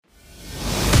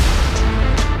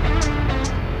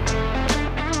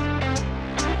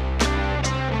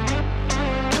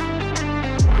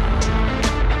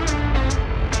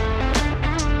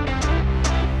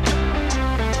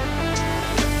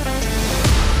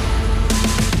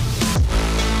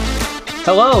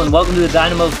Hello and welcome to the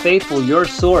Dynamo Faithful, your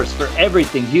source for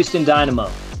everything Houston Dynamo.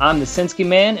 I'm the Sinsky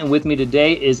Man, and with me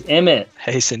today is Emmett.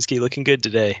 Hey, Sinsky, looking good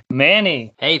today.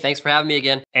 Manny. Hey, thanks for having me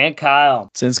again. And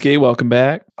Kyle. Sinsky, welcome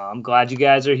back. I'm glad you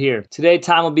guys are here. Today,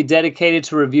 time will be dedicated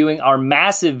to reviewing our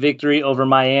massive victory over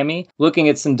Miami, looking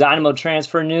at some Dynamo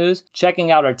transfer news, checking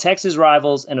out our Texas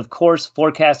rivals, and of course,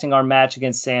 forecasting our match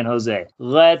against San Jose.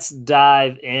 Let's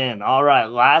dive in. All right,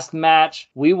 last match,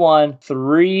 we won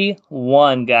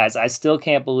 3-1, guys. I still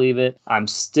can't believe it. I'm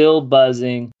still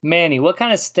buzzing. Manny, what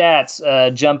kind of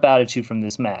stats jump out at you from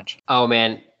this match? Oh,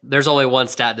 man. There's only one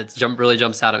stat that really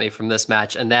jumps out at me from this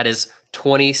match, and that is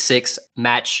 26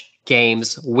 match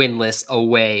games winless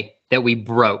away that we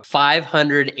broke.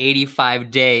 585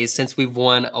 days since we've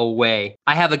won away.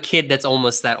 I have a kid that's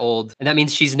almost that old, and that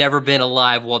means she's never been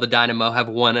alive while the Dynamo have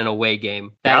won an away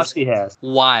game. Now she has.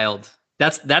 Wild.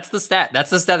 That's the stat.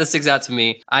 That's the stat that sticks out to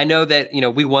me. I know that,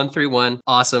 we won 3-1.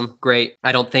 Awesome. Great.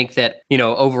 I don't think that,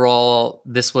 overall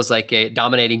this was like a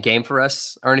dominating game for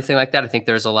us or anything like that. I think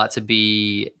there's a lot to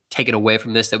be taken away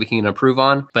from this that we can improve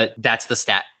on, but that's the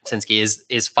stat, Sinsky,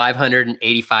 is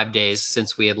 585 days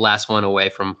since we had last won away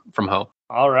from home.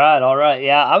 All right.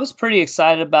 Yeah, I was pretty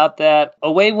excited about that.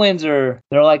 Away wins they're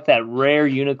like that rare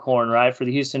unicorn, right, for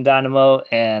the Houston Dynamo,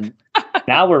 and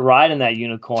now we're riding that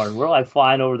unicorn. We're like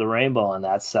flying over the rainbow on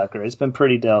that sucker. It's been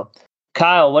pretty dope.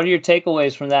 Kyle, what are your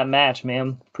takeaways from that match,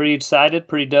 man? Pretty excited?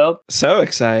 Pretty dope? So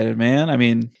excited, man. I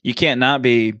mean, you can't not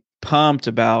be pumped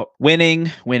about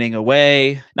winning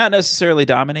away, not necessarily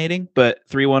dominating, but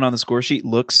 3-1 on the score sheet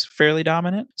looks fairly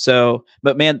dominant. So,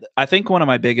 but man, I think one of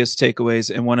my biggest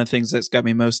takeaways and one of the things that's got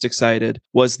me most excited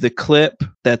was the clip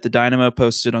that the Dynamo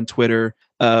posted on Twitter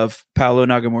of Paulo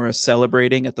Nagamura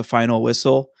celebrating at the final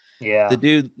whistle. Yeah. The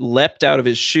dude leapt out of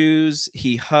his shoes.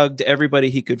 He hugged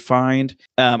everybody he could find.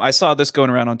 I saw this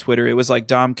going around on Twitter. It was like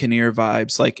Dom Kinnear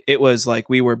vibes. Like it was like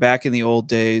we were back in the old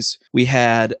days. We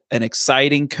had an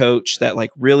exciting coach that like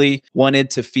really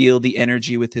wanted to feel the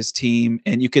energy with his team.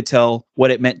 And you could tell what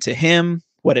it meant to him,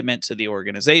 what it meant to the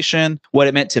organization, what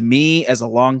it meant to me as a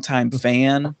longtime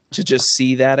fan to just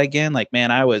see that again. Like,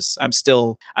 man, I'm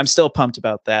still pumped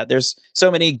about that. There's so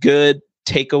many good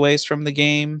takeaways from the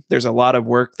game. There's a lot of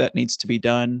work that needs to be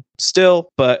done still,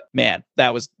 but man,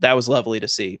 that was lovely to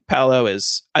see. Paulo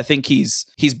I think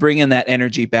he's bringing that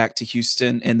energy back to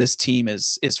Houston, and this team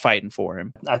is fighting for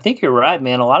him. I think you're right,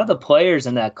 man. A lot of the players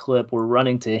in that clip were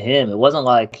running to him. It wasn't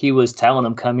like he was telling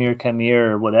them, come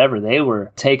here, or whatever. They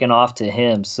were taking off to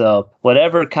him. So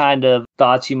whatever kind of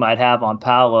thoughts you might have on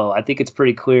Paulo, I think it's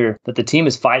pretty clear that the team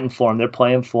is fighting for him. They're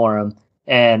playing for him.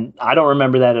 And I don't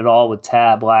remember that at all with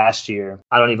Tab last year.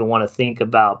 I don't even want to think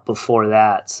about before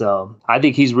that. So I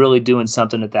think he's really doing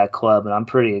something at that club, and I'm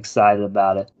pretty excited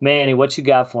about it. Manny, what you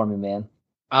got for me, man?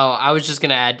 Oh, I was just going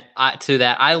to add to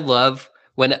that. I love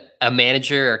when a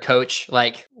manager or coach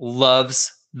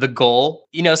loves the goal.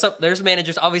 There's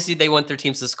managers, obviously they want their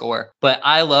teams to score, but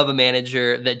I love a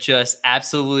manager that just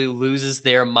absolutely loses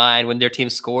their mind when their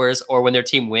team scores or when their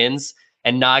team wins.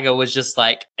 And Naga was just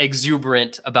like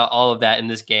exuberant about all of that in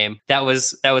this game. That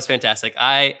was fantastic.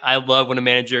 I love when a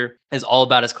manager is all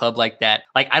about his club like that.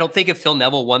 Like, I don't think if Phil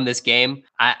Neville won this game,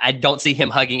 I don't see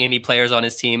him hugging any players on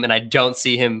his team, and I don't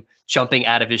see him jumping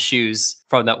out of his shoes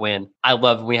from that win. I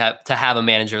love when we have to have a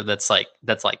manager that's like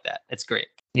that. It's great.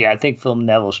 Yeah, I think Phil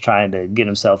Neville's trying to get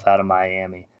himself out of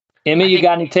Miami. Emmy, you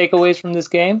got any takeaways from this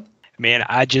game? Man,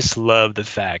 I just love the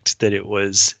fact that it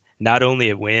was not only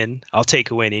a win, I'll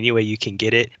take a win any way you can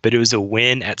get it, but it was a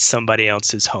win at somebody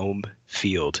else's home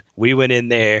field. We went in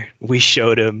there, we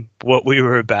showed them what we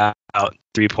were about,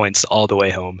 3 points all the way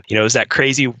home. It was that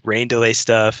crazy rain delay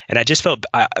stuff. And I just felt,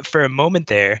 for a moment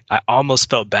there, I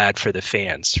almost felt bad for the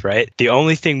fans, right? The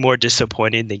only thing more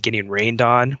disappointing than getting rained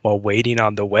on while waiting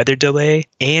on the weather delay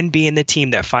and being the team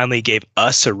that finally gave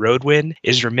us a road win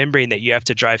is remembering that you have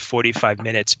to drive 45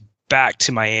 minutes back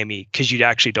to Miami because you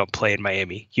actually don't play in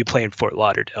Miami. You play in Fort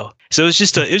Lauderdale. So it was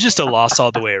just a loss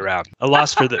all the way around. A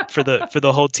loss for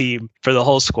the whole team, for the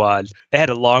whole squad. They had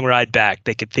a long ride back.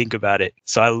 They could think about it.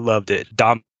 So I loved it.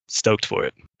 Dom stoked for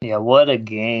it. Yeah, what a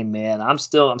game, man. I'm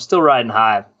still riding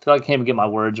high. I feel like I can't even get my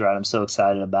words right. I'm so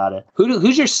excited about it.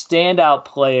 Who's your standout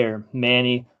player,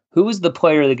 Manny? Who was the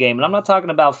player of the game? And I'm not talking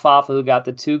about Fafa, who got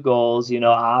the 2 goals,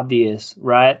 obvious,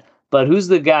 right? But who's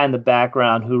the guy in the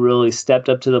background who really stepped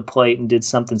up to the plate and did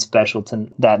something special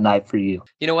that night for you?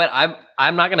 You know what?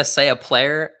 I'm not going to say a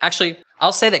player. Actually,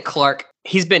 I'll say that Clark,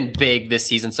 he's been big this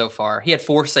season so far. He had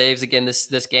 4 saves again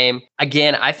this game.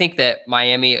 Again, I think that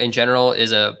Miami in general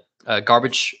is a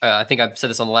garbage. I think I've said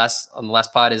this on the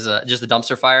last pod is just the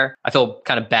dumpster fire. I feel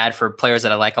kind of bad for players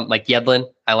that I like Yedlin.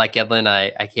 I like Yedlin.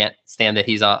 I can't stand that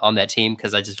he's on that team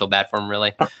because I just feel bad for him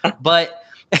really. But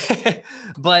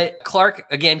but Clark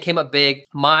again came up big.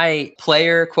 My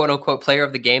player, quote unquote, player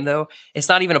of the game though, it's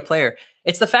not even a player.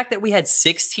 It's the fact that we had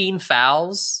 16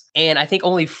 fouls and I think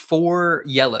only 4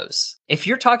 yellows. If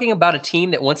you're talking about a team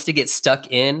that wants to get stuck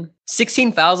in,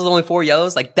 16 fouls with only 4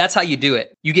 yellows, like that's how you do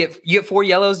it. You get 4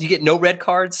 yellows, you get no red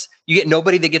cards, you get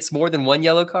nobody that gets more than 1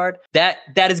 yellow card. That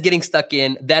is getting stuck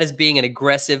in. That is being an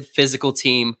aggressive physical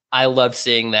team. I love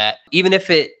seeing that. Even if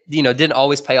it, didn't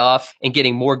always pay off and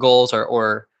getting more goals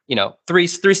or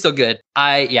three's still good.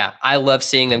 I love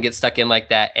seeing them get stuck in like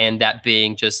that and that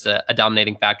being just a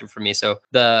dominating factor for me. So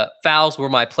the fouls were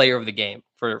my player of the game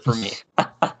for me.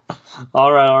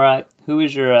 All right. Who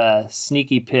is your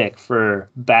sneaky pick for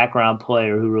background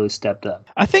player who really stepped up?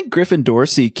 I think Griffin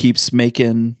Dorsey keeps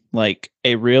making like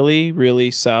a really, really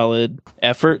solid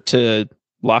effort to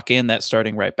lock in that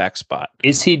starting right back spot.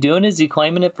 Is he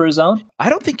claiming it for his own? I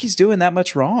don't think he's doing that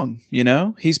much wrong.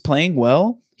 He's playing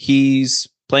well. He's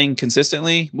playing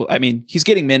consistently. Well, I mean, he's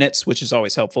getting minutes, which is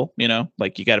always helpful.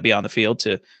 Like you got to be on the field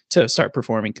to start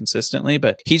performing consistently,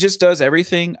 but he just does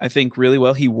everything, I think, really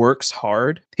well. He works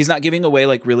hard. He's not giving away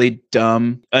like really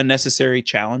dumb, unnecessary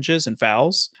challenges and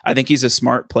fouls. I think he's a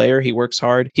smart player. He works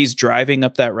hard. He's driving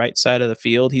up that right side of the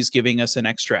field. He's giving us an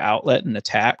extra outlet and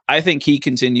attack. I think he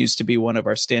continues to be one of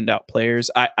our standout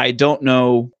players. I don't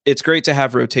know. It's great to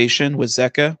have rotation with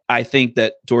Zeka. I think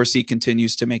that Dorsey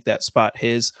continues to make that spot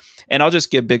his. And I'll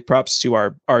just give big props to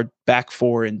our back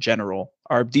four in general.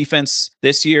 Our defense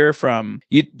this year, from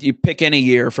you pick any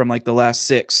year from like the last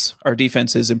 6, our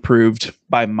defense is improved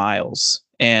by miles.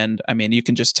 And I mean, you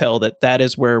can just tell that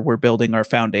is where we're building our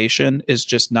foundation, is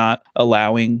just not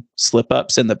allowing slip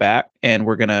ups in the back. And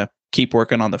we're going to keep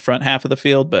working on the front half of the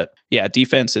field. But yeah,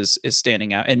 defense is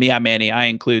standing out. And Manny, I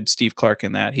include Steve Clark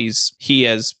in that. He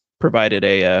has provided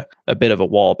a bit of a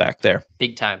wall back there.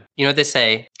 Big time. You know what they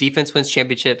say, defense wins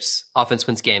championships, offense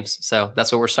wins games. So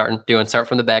that's what we're start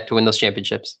from the back to win those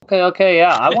championships. Okay.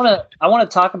 Yeah. I want to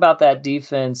talk about that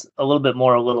defense a little bit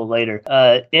more a little later.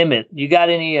 Emmett, you got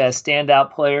any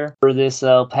standout player for this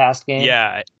past game?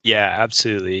 Yeah,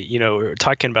 absolutely. We're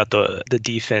talking about the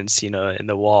defense, and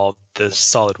the wall, the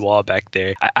solid wall back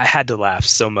there. I had to laugh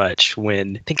so much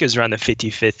when, I think it was around the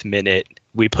 55th minute,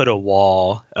 we put a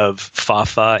wall of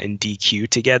Fafa and DQ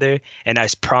together, and I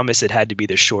promise it had to be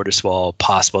the shortest wall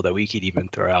possible that we could even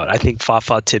throw out. I think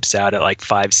Fafa tips out at like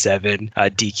 5'7",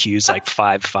 DQ's like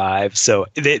 5'5", so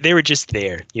they were just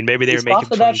there. Maybe they were making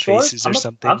funny faces or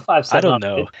something. I'm 5'7". I don't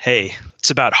know. Hey, it's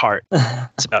about heart.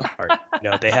 It's about heart.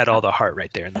 They had all the heart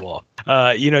right there in the wall.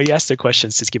 You asked the question,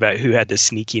 Siski, about who had the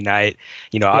sneaky night.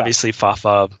 Obviously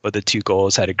Fafa with the 2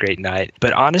 goals had a great night.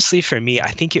 But honestly, for me,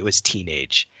 I think it was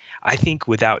Teenage. I think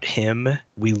without him,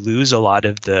 we lose a lot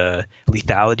of the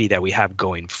lethality that we have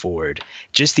going forward.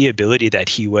 Just the ability that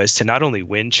he was to not only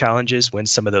win challenges, win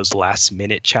some of those last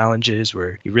minute challenges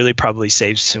where he really probably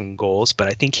saved some goals, but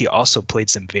I think he also played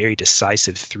some very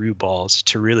decisive through balls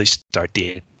to really start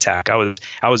the attack.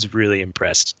 I was really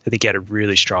impressed. I think he had a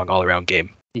really strong all-around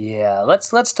game. Yeah,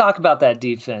 let's talk about that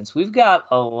defense. We've got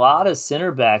a lot of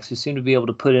center backs who seem to be able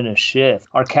to put in a shift.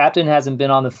 Our captain hasn't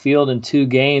been on the field in 2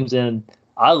 games, and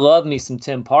I love me some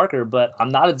Tim Parker, but I'm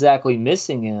not exactly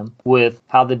missing him with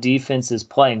how the defense is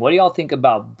playing. What do y'all think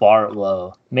about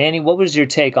Bartlow? Manny, what was your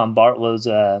take on Bartlow's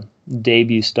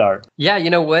debut start? Yeah, you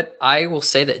know what? I will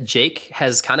say that Jake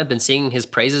has kind of been singing his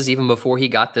praises even before he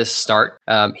got this start.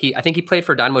 I think he played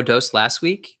for Dynamo Dos last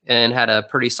week and had a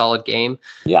pretty solid game.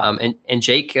 Yeah. And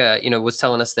Jake, was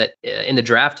telling us that in the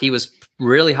draft he was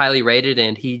really highly rated,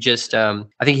 and he just I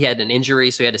think he had an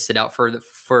injury, so he had to sit out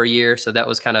for a year, so that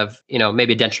was kind of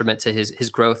maybe a detriment to his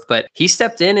growth. But he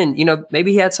stepped in, and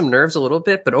maybe he had some nerves a little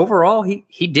bit, but overall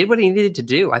he did what he needed to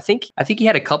do. I think he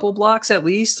had a couple blocks at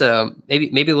least,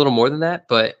 maybe a little more than that.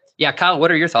 But yeah, Kyle,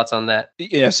 what are your thoughts on that?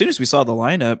 Yeah, as soon as we saw the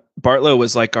lineup, Bartlow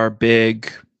was like our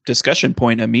big discussion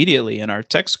point immediately in our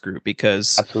text group,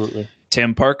 because absolutely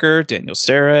Tim Parker, Daniel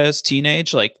Steres,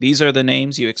 Teenage, like these are the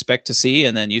names you expect to see.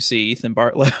 And then you see Ethan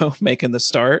Bartlow making the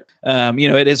start.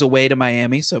 It is away to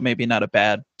Miami, so maybe not a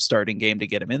bad starting game to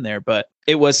get him in there, but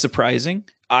it was surprising.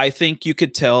 I think you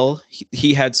could tell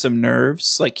he had some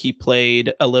nerves. Like he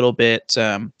played a little bit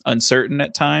uncertain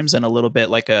at times, and a little bit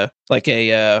like a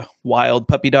wild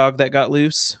puppy dog that got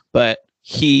loose, but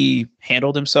he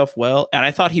handled himself well. And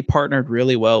I thought he partnered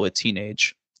really well with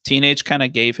Teenage. Teenage kind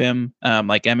of gave him,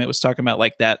 like Emmett was talking about,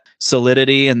 like that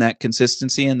solidity and that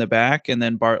consistency in the back. And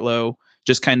then Bartlow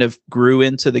just kind of grew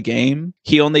into the game.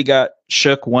 He only got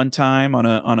shook one time on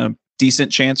a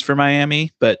decent chance for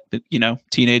Miami, but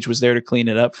Teenage was there to clean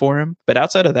it up for him. But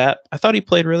outside of that, I thought he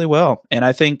played really well. And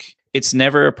I think it's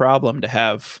never a problem to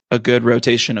have a good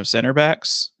rotation of center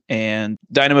backs. And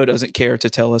Dynamo doesn't care to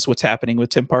tell us what's happening with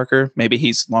Tim Parker. Maybe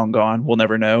he's long gone. We'll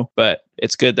never know. But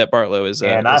it's good that Bartlow is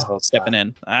stepping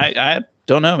in. I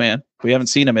don't know, man. We haven't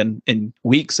seen him in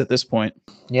weeks at this point.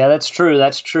 Yeah, that's true.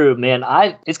 That's true, man.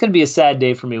 It's going to be a sad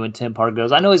day for me when Tim Parker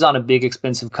goes. I know he's on a big,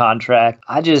 expensive contract.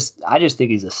 I just think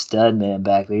he's a stud, man,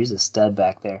 back there. He's a stud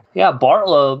back there. Yeah,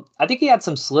 Bartlow, I think he had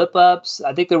some slip-ups.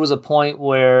 I think there was a point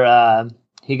where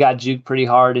he got juked pretty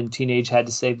hard and Teenage had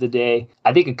to save the day.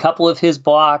 I think a couple of his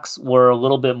blocks were a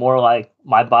little bit more like,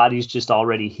 my body's just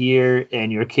already here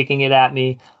and you're kicking it at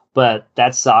me. But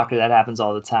that's soccer. That happens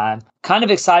all the time. Kind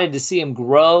of excited to see him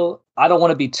grow. I don't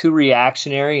want to be too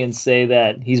reactionary and say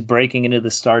that he's breaking into the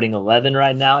starting 11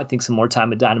 right now. I think some more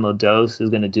time at Dynamo Dos is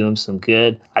going to do him some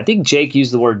good. I think Jake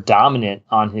used the word dominant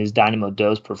on his Dynamo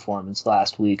Dos performance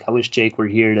last week. I wish Jake were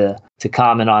here to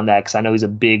comment on that because I know he's a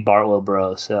big Bartlow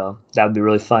bro. So that would be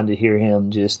really fun to hear him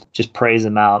just praise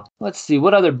him out. Let's see.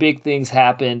 What other big things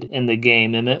happened in the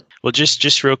game, Emmett? Well,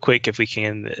 just real quick, if we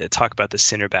can talk about the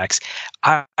center backs.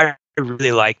 I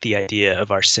really like the idea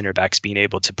of our center backs being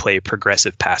able to play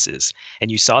progressive passes.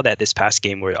 And you saw that this past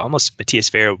game where Matias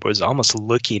Vera was almost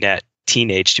looking at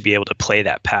Teenage to be able to play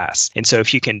that pass. And so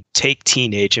if you can take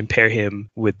Teenage and pair him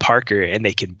with Parker and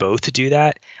they can both do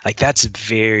that, like that's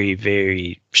very,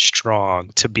 very strong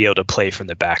to be able to play from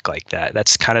the back like that.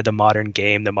 That's kind of the modern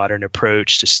game, the modern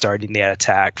approach to starting the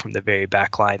attack from the very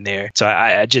back line there. So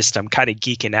I'm kind of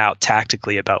geeking out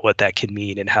tactically about what that could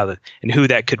mean and and who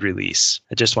that could release.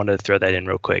 I just wanted to throw that in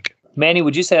real quick. Manny,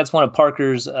 would you say that's one of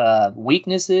Parker's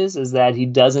weaknesses, is that he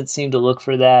doesn't seem to look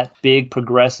for that big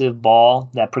progressive ball,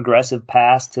 that progressive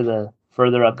pass to the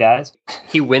further up guys?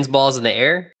 He wins balls in the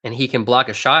air and he can block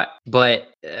a shot.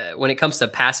 But when it comes to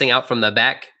passing out from the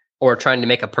back or trying to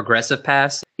make a progressive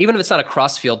pass, even if it's not a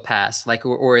cross-field pass, like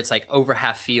or it's like over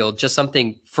half field, just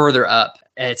something further up,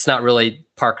 it's not really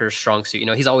Parker's strong suit.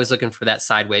 He's always looking for that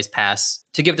sideways pass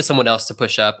to give to someone else to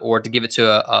push up or to give it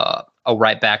to a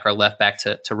right back or a left back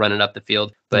to run it up the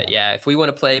field. But yeah, if we want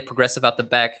to play progressive out the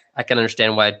back, I can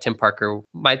understand why Tim Parker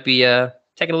might be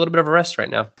taking a little bit of a rest right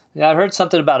now. Yeah, I heard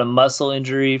something about a muscle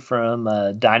injury from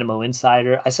Dynamo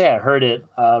Insider. I say I heard it,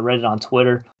 read it on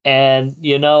Twitter. And,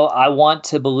 I want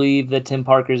to believe that Tim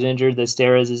Parker's injured, that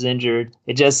Steres is injured.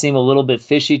 It just seemed a little bit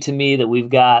fishy to me that we've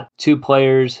got two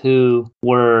players who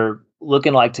were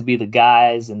looking like to be the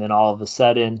guys, and then all of a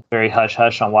sudden, very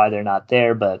hush-hush on why they're not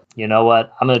there. But you know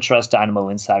what? I'm going to trust Dynamo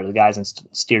Insider. The guys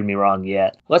haven't steered me wrong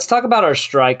yet. Let's talk about our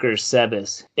strikers,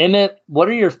 Sebas. Emmett, what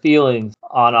are your feelings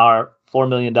on our $4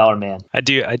 million man? I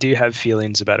do have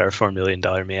feelings about our $4 million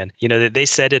man. They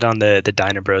said it on the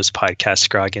Dyna Bros podcast,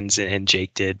 Scroggins and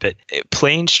Jake did, but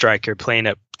playing striker, playing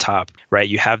up top, right?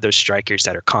 You have those strikers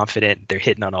that are confident, they're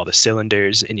hitting on all the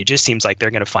cylinders, and it just seems like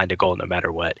they're going to find a goal no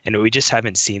matter what. And we just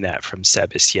haven't seen that from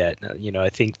Sebas yet. I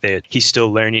think that he's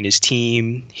still learning his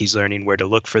team. He's learning where to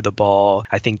look for the ball.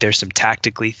 I think there's some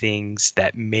tactically things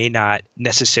that may not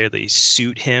necessarily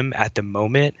suit him at the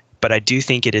moment, but I do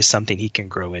think it is something he can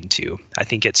grow into. I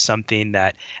think it's something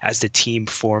that as the team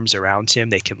forms around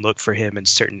him, they can look for him in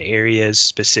certain areas,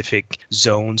 specific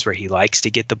zones where he likes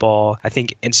to get the ball. I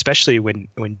think, especially when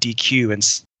DQ and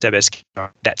Sebas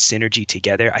that synergy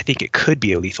together, I think it could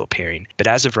be a lethal pairing. But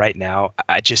as of right now,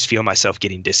 I just feel myself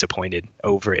getting disappointed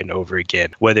over and over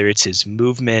again, whether it's his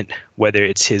movement, whether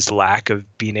it's his lack of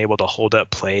being able to hold up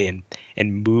play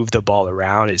and move the ball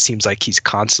around. It seems like he's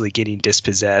constantly getting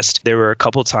dispossessed. There were a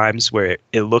couple times where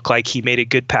it looked like he made a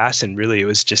good pass, and really it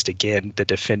was just, again, the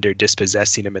defender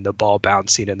dispossessing him and the ball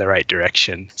bouncing in the right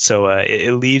direction. So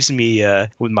it leaves me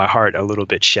with my heart a little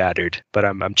bit shattered, but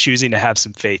I'm choosing to have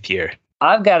some faith here.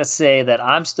 I've got to say that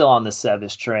I'm still on the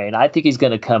Sebas train. I think he's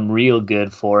going to come real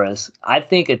good for us. I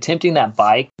think attempting that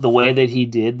bike the way that he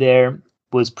did there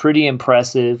was pretty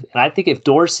impressive. And I think if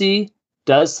Dorsey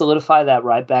does solidify that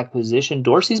right back position,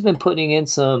 Dorsey's been putting in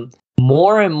some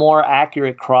more and more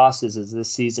accurate crosses as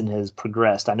this season has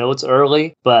progressed. I know it's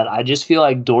early, but I just feel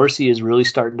like Dorsey is really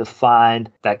starting to find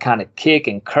that kind of kick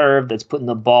and curve that's putting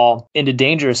the ball into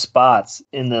dangerous spots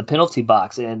in the penalty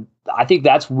box. And I think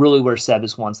that's really where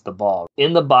Sebas wants the ball,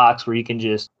 in the box where you can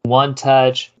just one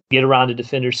touch, get around a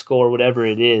defender, score, whatever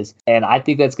it is. And I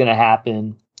think that's going to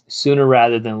happen sooner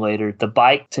rather than later. The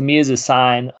bike, to me, is a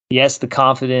sign. Yes, the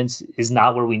confidence is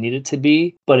not where we need it to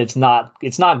be, but it's not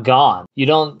gone. You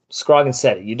don't, Scroggins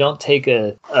said it, you don't take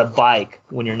a bike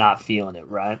when you're not feeling it,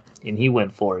 right? And he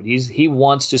went for it. He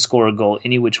wants to score a goal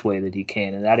any which way that he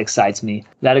can, and that excites me.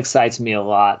 That excites me a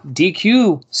lot.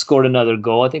 DQ scored another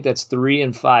goal. I think that's 3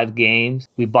 in 5 games.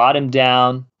 We bought him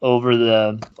down over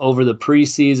the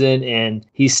preseason, and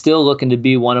he's still looking to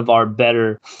be one of our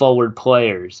better forward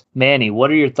players. Manny,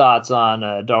 what are your thoughts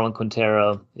on Darwin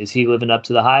Quintero? Is he living up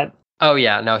to the hype? Oh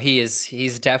yeah, no, he is.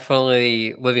 He's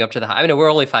definitely living up to the hype. I mean, we're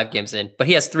only 5 games in, but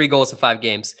he has 3 goals in 5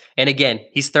 games. And again,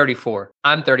 he's 34.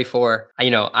 I'm 34.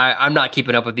 I'm not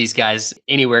keeping up with these guys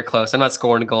anywhere close. I'm not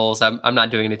scoring goals. I'm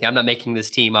not doing anything. I'm not making this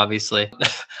team, obviously.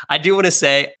 I do want to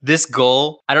say this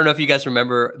goal. I don't know if you guys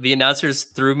remember, the announcers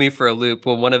threw me for a loop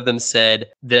when one of them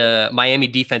said the Miami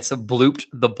defense blooped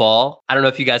the ball. I don't know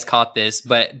if you guys caught this,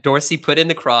 but Dorsey put in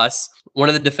the cross. One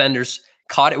of the defenders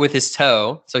caught it with his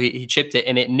toe. So he chipped it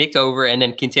and it nicked over, and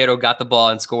then Quintero got the ball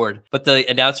and scored. But the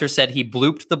announcer said he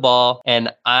blooped the ball,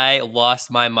 and I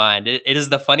lost my mind. It is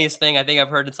the funniest thing I think I've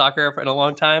heard in soccer in a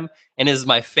long time. And is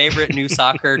my favorite new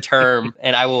soccer term,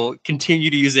 and I will continue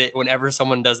to use it whenever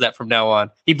someone does that from now on.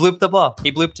 He blooped the ball.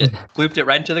 He blooped it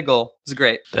right into the goal. It was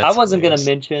great. I wasn't going to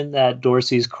mention that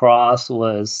Dorsey's cross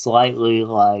was slightly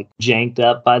janked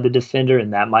up by the defender,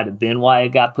 and that might have been why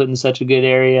it got put in such a good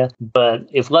area. But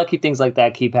if lucky things like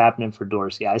that keep happening for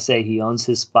Dorsey, I say he owns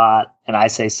his spot, and I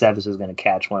say Sebas is going to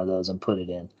catch one of those and put it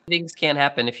in. Things can't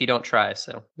happen if you don't try.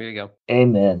 So here you go.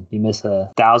 Amen. You miss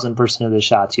 1,000% of the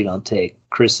shots you don't take.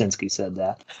 Chris Sinski said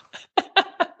that.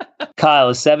 Kyle,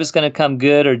 is Sebas going to come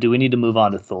good, or do we need to move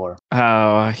on to Thor?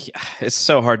 Oh, it's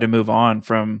so hard to move on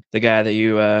from the guy that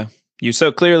you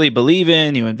so clearly believe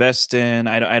in, you invest in.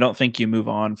 I don't think you move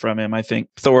on from him. I think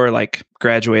Thor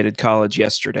graduated college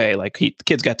yesterday. The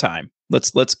kid's got time.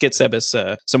 Let's get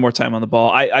Sebas some more time on the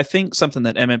ball. I think something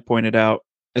that Emmett pointed out,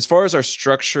 as far as our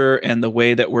structure and the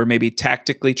way that we're maybe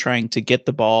tactically trying to get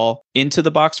the ball into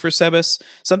the box for Sebas,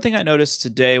 something I noticed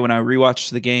today when I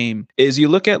rewatched the game is you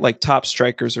look at top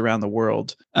strikers around the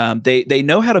world. They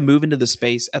know how to move into the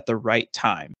space at the right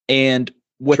time. And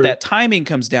what True. That timing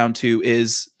comes down to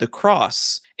is the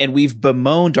cross. And we've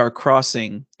bemoaned our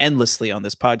crossing endlessly on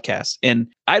this podcast. And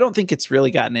I don't think it's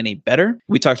really gotten any better.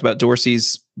 We talked about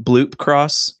Dorsey's bloop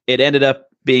cross. It ended up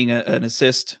being an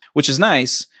assist, which is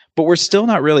nice. But we're still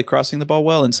not really crossing the ball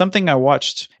well. And something I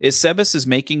watched is Sebas is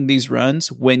making these runs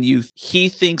when he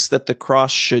thinks that the cross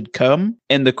should come,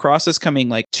 and the cross is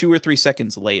coming 2 or 3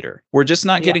 seconds later. We're just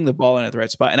not getting the ball in at the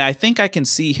right spot. And I think I can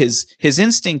see his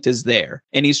instinct is there,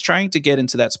 and he's trying to get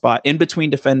into that spot in between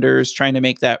defenders, trying to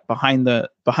make that behind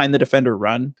the defender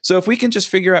run. So if we can just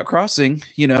figure out crossing,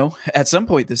 at some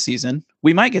point this season,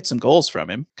 we might get some goals from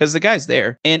him because the guy's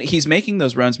there and he's making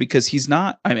those runs because he's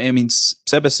not,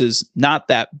 Sebas is not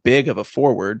that big of a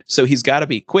forward. So he's got to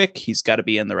be quick. He's got to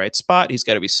be in the right spot. He's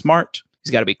got to be smart.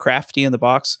 He's got to be crafty in the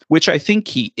box, which I think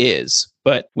he is.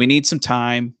 But we need some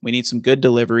time. We need some good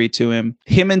delivery to him.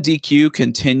 Him and DQ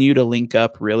continue to link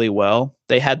up really well.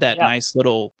 They had that nice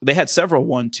they had several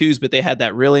 1-2s, but they had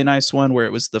that really nice one where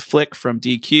it was the flick from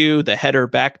DQ, the header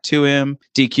back to him.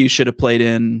 DQ should have played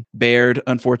in Baird,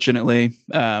 unfortunately.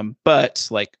 But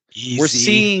we're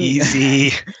seeing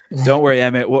easy. Don't worry,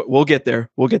 Emmett. We'll get there.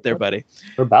 We'll get there, buddy.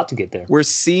 We're about to get there. We're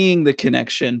seeing the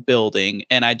connection building,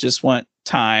 and I just want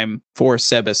time for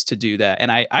Sebas to do that.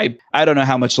 And I don't know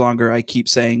how much longer I keep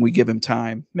saying we give him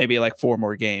time, maybe 4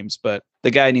 more games, but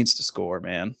the guy needs to score,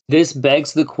 man. This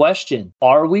begs the question,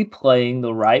 are we playing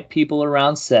the right people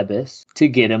around Sebas to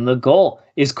get him the goal?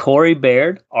 Is Corey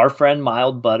Baird, our friend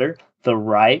Mild Butter, the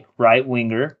right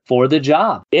winger for the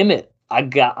job? Emmett, I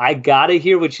got to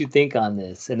hear what you think on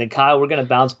this. And then Kyle, we're going to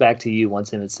bounce back to you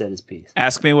once Emmett said his piece.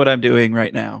 Ask me what I'm doing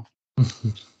right now.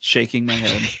 Shaking my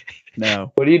head.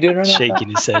 No. What are you doing right now?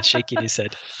 Shaking his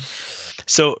head.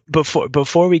 So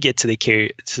before we get to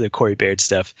the Corey Baird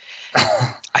stuff,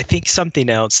 I think something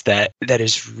else that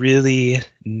is really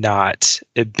not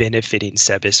benefiting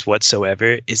Sebas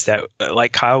whatsoever is that,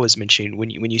 like Kyle was mentioning, when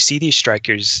you see these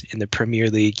strikers in the Premier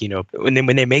League, when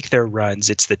they make their runs,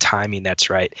 it's the timing that's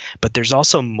right. But there's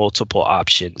also multiple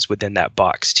options within that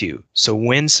box too. So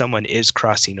when someone is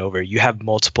crossing over, you have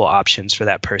multiple options for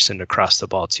that person to cross the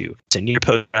ball to. It's a near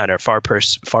post run or far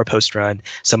post run.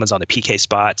 Someone's on the PK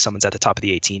spot. Someone's at the top of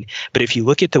the 18. But if you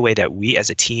look at the way that we as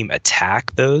a team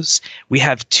attack those, we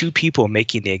have 2 people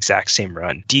making the exact same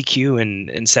run. DQ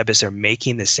and Sebas are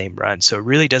making the same run. So it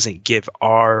really doesn't give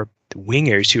our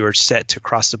wingers who are set to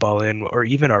cross the ball in, or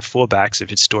even our fullbacks, if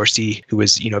it's Dorsey, who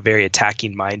is, very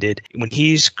attacking minded, when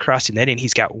he's crossing that in,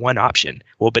 he's got one option.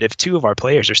 Well, but if 2 of our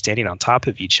players are standing on top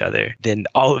of each other, then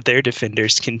all of their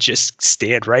defenders can just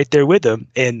stand right there with them.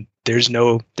 And there's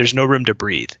no room to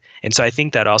breathe. And so I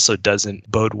think that also doesn't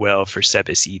bode well for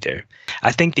Sebas either.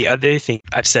 I think the other thing,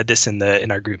 I've said this in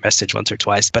our group message once or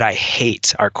twice, but I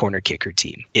hate our corner kick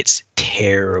routine. It's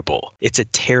terrible. It's a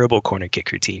terrible corner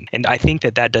kick routine. And I think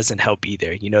that doesn't help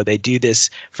either. You know, they do this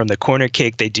from the corner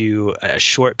kick, they do a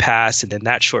short pass, and then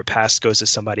that short pass goes to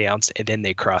somebody else, and then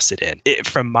they cross it in.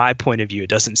 From my point of view, it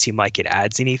doesn't seem like it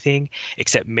adds anything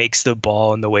except makes the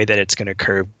ball in the way that it's going to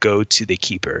curve go to the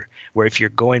keeper. Where if you're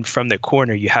going from the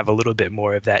corner, you have a little bit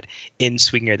more of that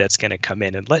in-swinger that's going to come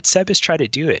in, and let Sebas try to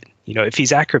do it. You know, if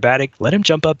he's acrobatic, let him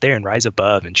jump up there and rise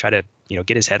above and try to, you know,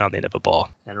 get his head on the end of a ball.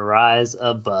 And rise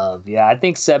above. Yeah, I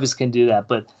think Sebas can do that.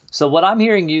 But so what I'm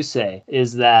hearing you say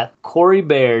is that Corey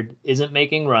Baird isn't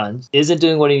making runs, isn't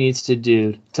doing what he needs to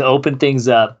do to open things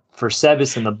up for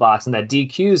Sebas in the box, and that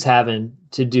DQ's having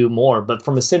to do more. But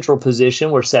from a central position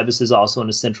where Sebas is also in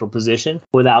a central position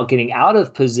without getting out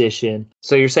of position.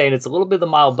 So you're saying it's a little bit of the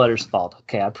Mild Butter's fault.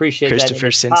 Okay, I appreciate Christopher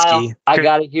that. Sinski. I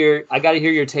gotta hear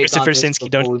your take on Christopher this. Sinski,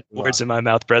 don't put words in my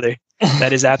mouth, brother.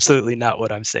 That is absolutely not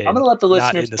what I'm saying. I'm going to let the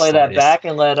listeners play that back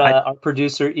and let our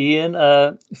producer Ian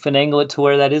finagle it to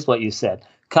where that is what you said.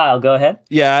 Kyle, go ahead.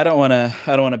 Yeah, I don't want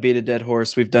to beat a dead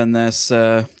horse. We've done this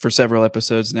for several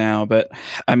episodes now, but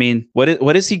I mean,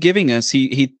 what is he giving us?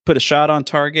 He put a shot on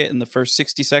target in the first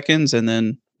 60 seconds, and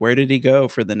then where did he go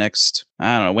for the next?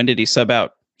 I don't know. When did he sub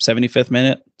out? 75th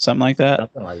minute, something like that.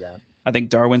 Something like that. I think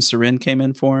Darwin Sarin came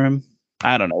in for him.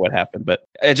 I don't know what happened, but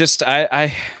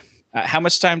how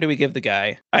much time do we give the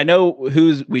guy? I know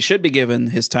who we should be giving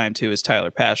his time to is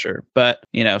Tyler Pasher, but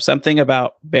you know, something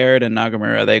about Barrett and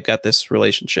Nagamura, they've got this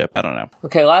relationship. I don't know.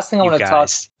 Okay, last thing I want to talk.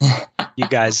 You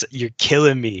guys, you're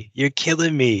killing me. You're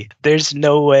killing me. There's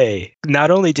no way. Not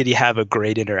only did he have a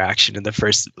great interaction in the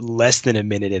first less than a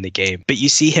minute in the game, but you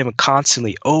see him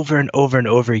constantly over and over and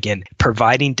over again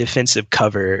providing defensive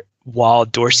cover while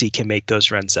Dorsey can make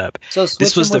those runs up. So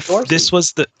this was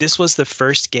the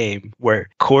first game where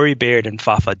Corey Baird and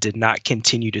Fafa did not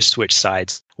continue to switch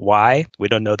sides. Why? We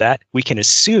don't know that. We can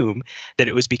assume that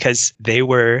it was because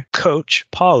Coach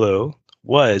Paulo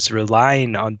was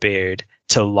relying on Baird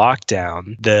to lock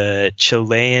down the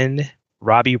Chilean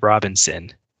Robbie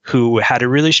Robinson, who had a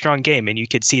really strong game, and you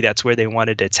could see that's where they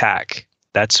wanted to attack.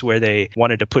 That's where they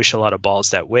wanted to push a lot of balls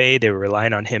that way. They were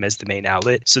relying on him as the main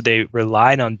outlet. So they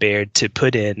relied on Baird to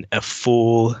put in a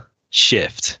full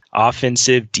shift.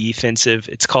 Offensive, defensive.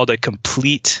 It's called a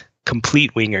complete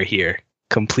winger here.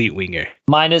 Complete winger.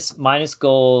 Minus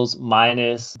goals,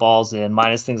 minus balls in,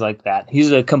 minus things like that.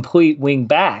 He's a complete wing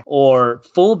back or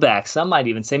fullback. Some might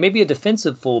even say maybe a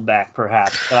defensive fullback,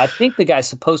 perhaps. But I think the guy's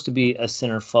supposed to be a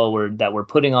center forward that we're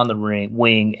putting on the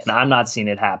wing, and I'm not seeing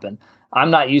it happen. I'm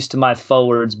not used to my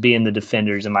forwards being the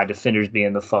defenders and my defenders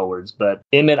being the forwards. But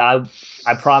Emmett, I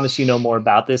promise you know more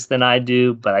about this than I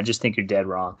do, but I just think you're dead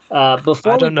wrong. I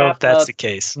don't know if that's the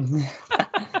case.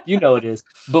 You know it is.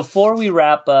 Before we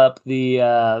wrap up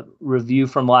the review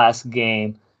from last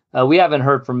game, we haven't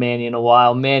heard from Manny in a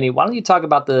while. Manny, why don't you talk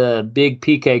about the big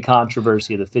PK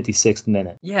controversy of the 56th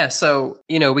minute? Yeah, so,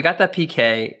 we got that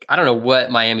PK. I don't know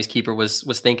what Miami's keeper was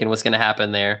thinking was going to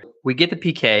happen there. We get the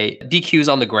PK. DQ's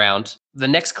on the ground. The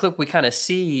next clip we kind of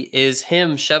see is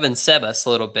him shoving Sebas a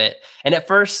little bit. And at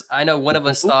first, I know one of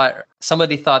us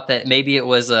somebody thought that maybe it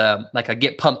was like a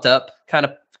get pumped up kind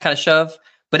of shove.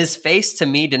 But his face to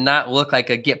me did not look like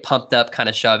a get pumped up kind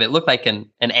of shove. It looked like an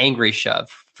angry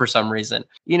shove for some reason.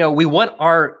 We want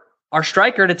our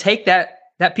striker to take that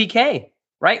PK,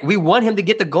 right? We want him to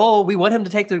get the goal. We want him to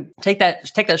take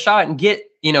that shot and get,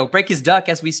 break his duck,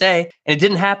 as we say. And it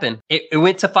didn't happen. It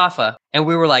went to Fafa. And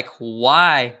we were like,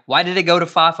 why? Why did it go to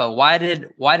Fafa? Why did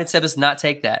Sebas not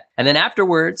take that? And then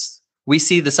afterwards, we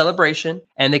see the celebration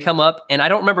and they come up, and I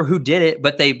don't remember who did it,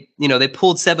 but they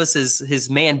pulled Sebas his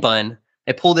man bun.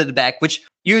 They pulled it back, which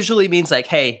usually means like,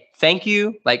 hey, thank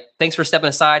you. Like, thanks for stepping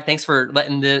aside. Thanks for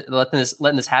letting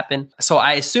this happen. So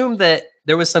I assume that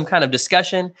there was some kind of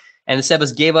discussion, and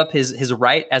Sebas gave up his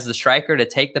right as the striker to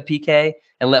take the PK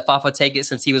and let Fafa take it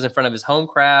since he was in front of his home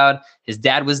crowd. His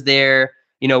dad was there.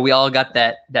 We all got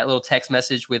that little text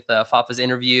message with Fafa's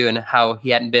interview and how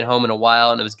he hadn't been home in a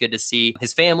while, and it was good to see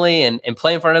his family and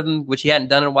play in front of him, which he hadn't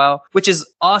done in a while, which is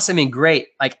awesome and great.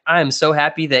 Like, I am so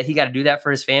happy that he got to do that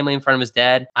for his family in front of his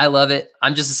dad. I love it.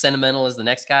 I'm just as sentimental as the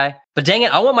next guy. But dang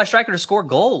it, I want my striker to score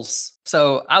goals.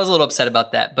 So I was a little upset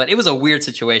about that, but it was a weird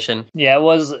situation. Yeah, it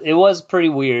was pretty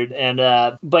weird. And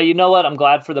but you know what? I'm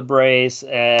glad for the brace,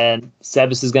 and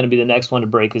Sebas is going to be the next one to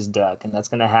break his duck, and that's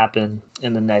going to happen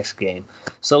in the next game.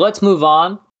 So let's move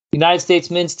on. United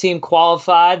States men's team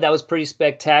qualified. That was pretty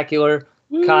spectacular.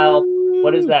 Kyle,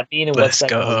 what does that mean? And Let's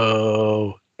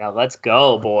go. Yeah, let's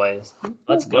go, boys.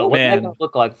 Let's go. What's that going to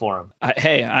look like for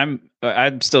him?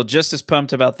 I'm still just as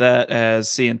pumped about that as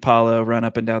seeing Paulo run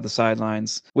up and down the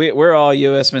sidelines. We're all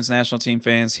U.S. men's national team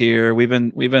fans here. We've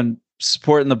been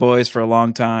supporting the boys for a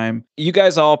long time. You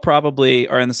guys all probably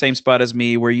are in the same spot as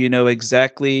me, where you knew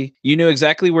exactly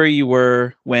where you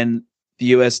were when the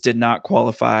U.S. did not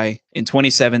qualify in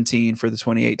 2017 for the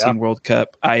 2018 World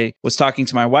Cup. I was talking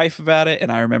to my wife about it,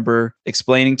 and I remember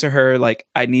explaining to her, like,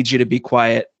 I need you to be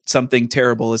quiet. Something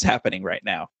terrible is happening right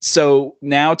now. So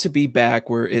now to be back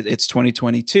where it's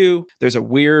 2022, there's a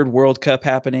weird World Cup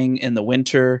happening in the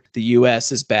winter. The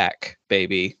U.S. is back,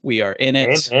 baby. We are in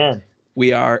it. Amen.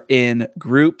 We are in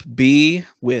Group B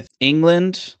with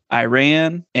England,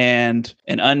 Iran, and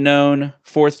an unknown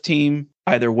fourth team,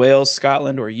 either Wales,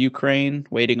 Scotland, or Ukraine,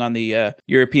 waiting on the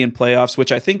European playoffs,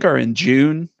 which I think are in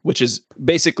June, which is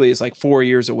like 4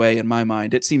 years away in my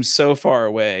mind. It seems so far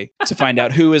away to find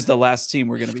out who is the last team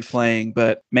we're going to be playing.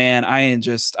 But man, I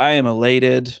am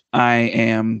elated. I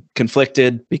am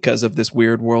conflicted because of this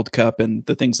weird World Cup and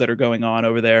the things that are going on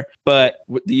over there. But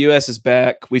the U.S. is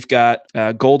back. We've got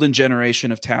a golden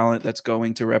generation of talent that's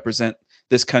going to represent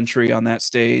this country on that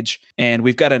stage, and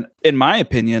we've got in my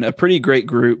opinion, a pretty great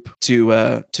group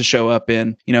to show up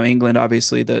in. You know, England,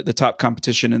 obviously the top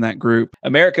competition in that group.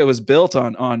 America was built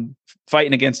on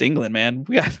fighting against England, man.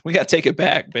 We got to take it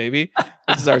back, baby.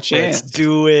 This is our chance. Let's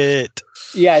do it.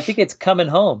 Yeah, I think it's coming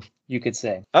home, you could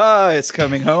say. It's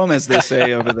coming home, as they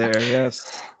say over there.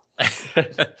 Yes.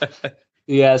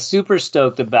 Yeah, super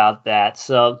stoked about that.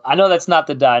 So I know that's not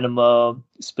the Dynamo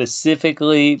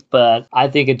specifically, but I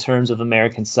think in terms of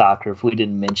American soccer, if we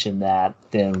didn't mention that,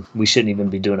 then we shouldn't even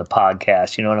be doing a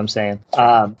podcast. You know what I'm saying?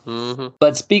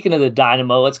 But speaking of the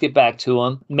Dynamo, let's get back to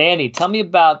them. Manny, tell me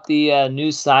about the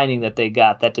new signing that they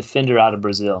got, that defender out of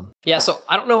Brazil. Yeah, so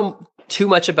I don't know too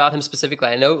much about him specifically.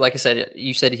 I know, like I said,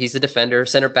 you said he's a defender,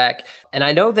 center back. And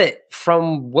I know that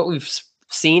from what we've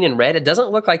seen and read, it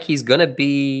doesn't look like he's going to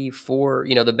be for,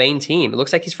 the main team. It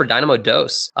looks like he's for Dynamo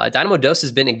Dos. Dynamo Dos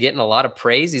has been getting a lot of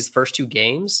praise these first two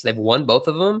games. They've won both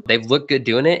of them. They've looked good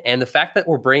doing it. And the fact that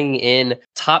we're bringing in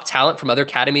top talent from other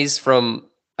academies from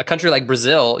a country like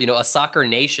Brazil, a soccer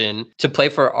nation, to play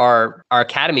for our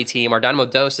academy team, our Dynamo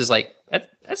Dos, is like,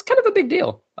 that's kind of a big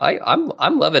deal.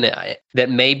 I'm loving it. That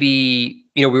maybe,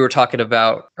 we were talking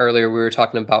about earlier, we were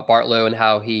talking about Bartlow and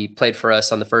how he played for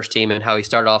us on the first team and how he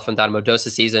started off on Dynamo Dos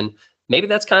this season. Maybe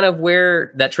that's kind of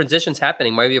where that transition's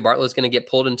happening. Maybe Bartlow is going to get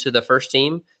pulled into the first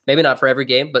team. Maybe not for every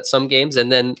game, but some games.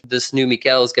 And then this new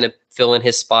Mikel is going to fill in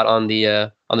his spot on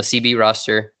the CB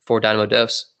roster for Dynamo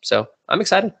Dos. So I'm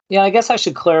excited. Yeah, I guess I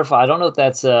should clarify. I don't know if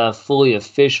that's fully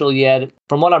official yet.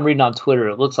 From what I'm reading on Twitter,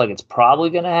 it looks like it's probably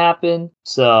going to happen.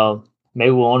 So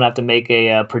maybe we won't have to make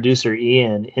a producer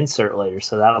Ian insert later.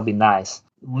 So that'll be nice.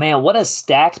 Man, what a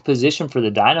stacked position for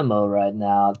the Dynamo right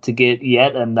now to get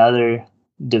yet another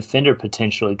defender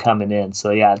potentially coming in.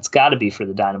 So yeah, it's got to be for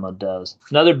the Dynamo Dos.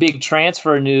 Another big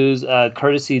transfer news,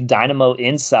 courtesy Dynamo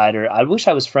Insider. I wish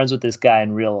I was friends with this guy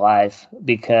in real life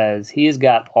because he has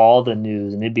got all the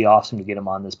news, and it'd be awesome to get him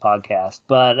on this podcast.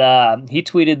 But he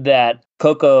tweeted that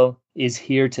Coco is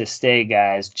here to stay,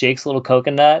 guys. Jake's little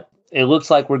coconut. It looks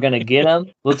like we're going to get him.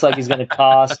 Looks like he's going to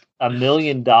cost $1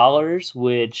 million,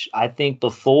 which I think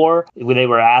before they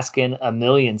were asking $1.7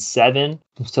 million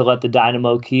to let the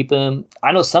Dynamo keep him.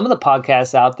 I know some of the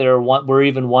podcasts out there were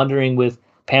even wondering, with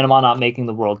Panama not making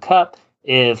the World Cup,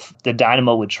 if the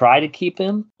Dynamo would try to keep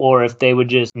him or if they would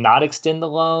just not extend the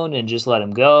loan and just let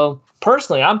him go.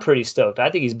 Personally, I'm pretty stoked. I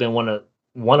think he's been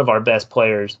one of our best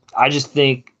players. I just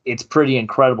think it's pretty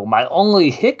incredible. My only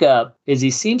hiccup is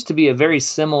he seems to be a very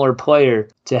similar player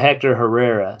to Hector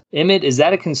Herrera. Emmett, is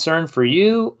that a concern for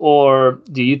you, or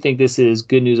do you think this is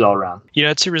good news all around?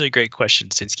 It's a really great question,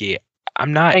 Sinsky.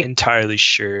 I'm not entirely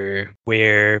sure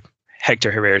where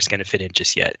Hector Herrera is going to fit in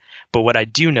just yet. But what I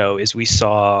do know is we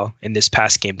saw in this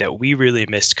past game that we really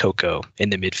missed Coco in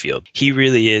the midfield. He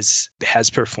really has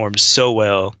performed so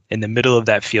well in the middle of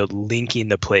that field, linking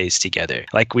the plays together.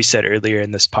 Like we said earlier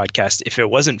in this podcast, if it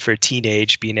wasn't for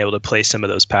Teenage being able to play some of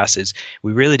those passes,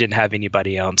 we really didn't have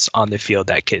anybody else on the field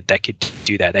that could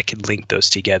do that could link those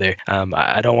together.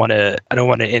 I don't want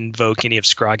to invoke any of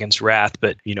Scroggins' wrath,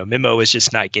 but Memo was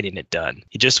just not getting it done.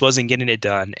 He just wasn't getting it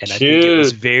done, and I think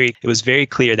it was very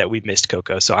clear that we missed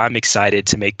Coco. So I'm excited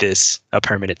to make this a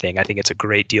permanent thing. I think it's a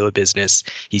great deal of business.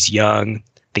 He's young.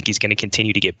 I think he's going to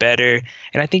continue to get better.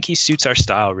 And I think he suits our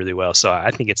style really well. So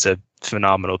I think it's a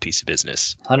phenomenal piece of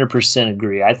business. 100%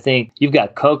 agree. I think you've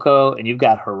got Coco and you've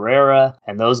got Herrera,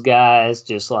 and those guys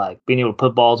just like being able to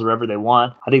put balls wherever they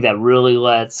want. I think that really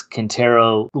lets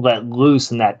Quintero let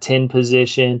loose in that 10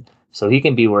 position. So he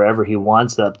can be wherever he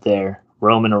wants up there,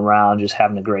 roaming around, just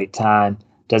having a great time.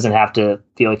 Doesn't have to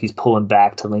feel like he's pulling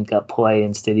back to link up play.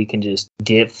 Instead, he can just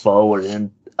get forward.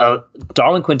 And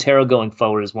Darwin Quintero going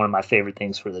forward is one of my favorite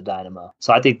things for the Dynamo.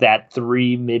 So I think that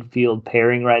 3 midfield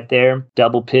pairing right there,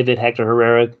 double pivot, Hector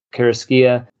Herrera,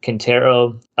 Carrasquilla,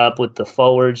 Quintero up with the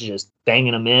forwards, just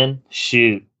banging them in.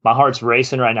 Shoot. My heart's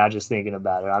racing right now just thinking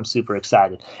about it. I'm super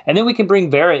excited. And then we can bring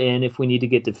Vera in if we need to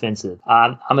get defensive.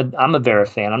 I'm a Vera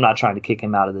fan. I'm not trying to kick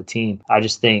him out of the team. I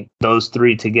just think those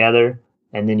 3 together,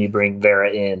 and then you bring Vera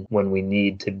in when we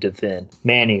need to defend.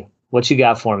 Manny, what you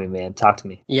got for me, man? Talk to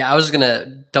me. Yeah, I was going to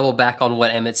double back on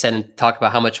what Emmett said and talk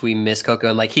about how much we miss Coco.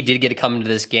 And like, he did get to come into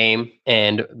this game,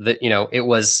 and it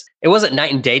wasn't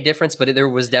night and day difference, but there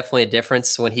was definitely a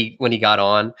difference when he got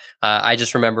on. I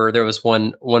just remember there was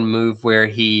one move where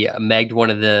he megged one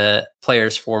of the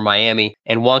players for Miami,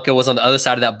 and Wonka was on the other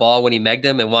side of that ball when he megged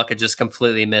him, and Wonka just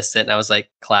completely missed it. And I was like,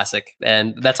 classic.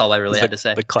 And that's all I really had to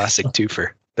say. The classic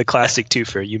twofer. The classic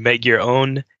twofer. You meg your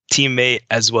own teammate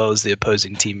as well as the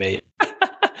opposing teammate.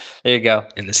 There you go.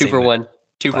 2 for 1.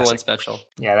 2 for 1 special.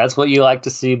 Yeah, that's what you like to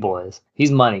see, boys.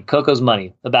 He's money. Coco's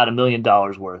money. About $1 million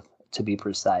worth, to be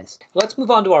precise. Let's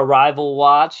move on to our rival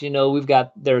watch.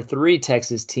 There are 3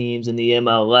 Texas teams in the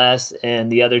MLS,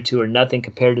 and the other 2 are nothing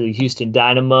compared to the Houston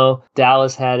Dynamo.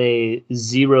 Dallas had a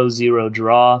 0-0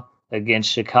 draw against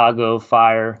Chicago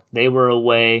Fire. They were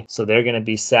away, so they're going to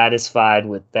be satisfied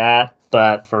with that.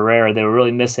 But Ferreira, they were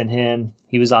really missing him.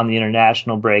 He was on the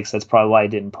international breaks. That's probably why he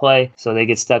didn't play. So they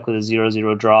get stuck with a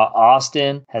 0-0 draw.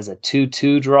 Austin has a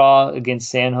 2-2 draw against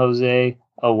San Jose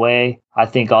away. I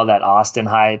think all that Austin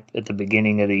hype at the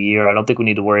beginning of the year, I don't think we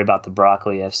need to worry about the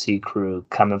Broccoli FC crew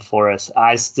coming for us.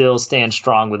 I still stand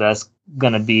strong with us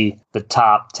going to be the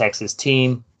top Texas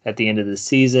team at the end of the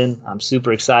season. I'm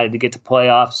super excited to get to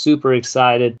playoffs, super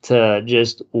excited to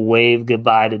just wave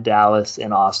goodbye to Dallas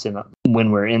and Austin when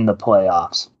we're in the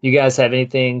playoffs. You guys have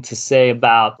anything to say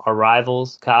about our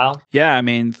rivals, Kyle? Yeah,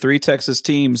 3 Texas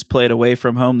teams played away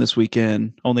from home this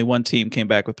weekend. Only 1 team came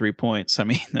back with 3 points.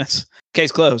 That's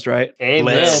case closed, right? Amen.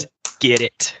 Let's get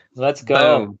it. Let's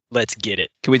go. Boom. Let's get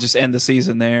it. Can we just end the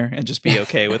season there and just be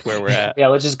okay with where we're at? Yeah,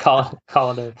 let's just call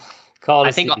it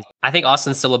I think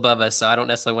Austin's still above us, so I don't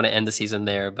necessarily want to end the season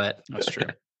there, but that's true.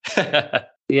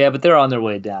 Yeah, but they're on their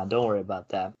way down. Don't worry about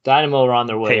that. Dynamo are on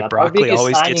their way up. Broccoli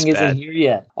always gets bad. Isn't here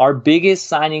yet. Our biggest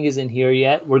signing isn't here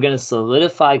yet. We're going to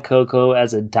solidify Coco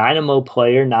as a Dynamo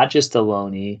player, not just a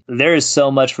loanee. There is so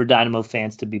much for Dynamo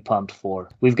fans to be pumped for.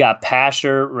 We've got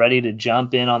Pasher ready to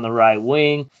jump in on the right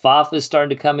wing. Faf is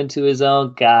starting to come into his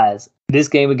own. Guys, this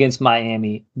game against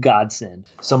Miami, godsend.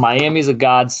 So Miami's a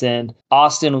godsend.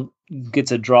 Austin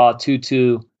gets a draw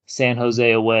 2-2. San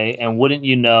Jose away, and wouldn't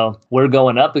you know, we're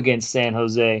going up against San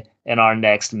Jose in our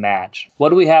next match. What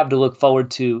do we have to look forward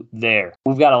to there?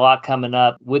 We've got a lot coming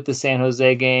up with the San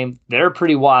Jose game. They're a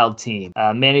pretty wild team.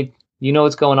 Manny, you know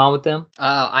what's going on with them?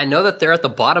 I know that they're at the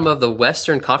bottom of the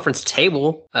Western Conference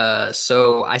table.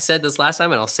 So I said this last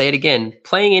time, and I'll say it again.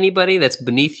 Playing anybody that's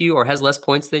beneath you or has less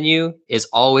points than you is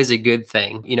always a good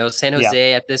thing. San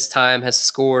Jose at this time has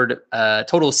scored a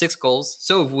total of 6 goals.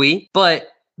 So have we, but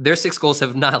their 6 goals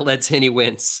have not led to any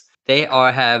wins. They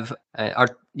have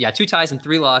 2 ties and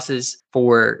 3 losses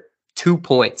for 2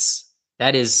 points.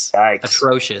 That is Yikes.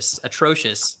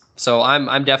 Atrocious. So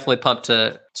I'm definitely pumped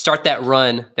to start that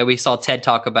run that we saw TED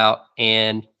Talk about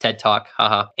and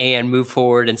move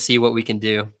forward and see what we can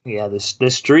do. Yeah, this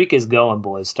streak is going,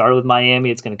 boys. Started with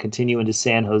Miami. It's going to continue into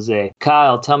San Jose.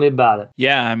 Kyle, tell me about it.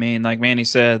 Yeah, like Manny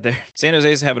said, San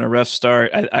Jose's having a rough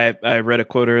start. I read a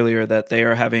quote earlier that they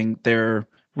are having their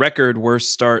record worst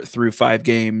start through 5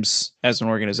 games as an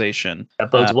organization.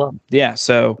 That bodes well. Yeah,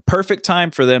 so perfect time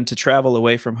for them to travel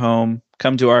away from home,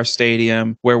 come to our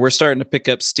stadium where we're starting to pick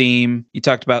up steam. You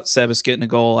talked about Sebas getting a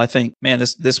goal. I think, man,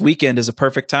 this weekend is a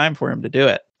perfect time for him to do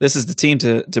it. This is the team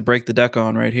to break the duck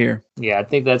on right here. Yeah, I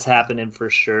think that's happening for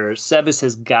sure. Sebas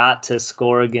has got to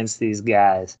score against these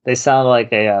guys. They sound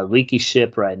like a leaky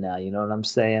ship right now. You know what I'm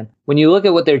saying? When you look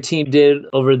at what their team did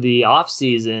over the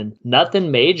offseason, nothing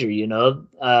major,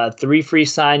 3 free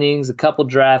signings, a couple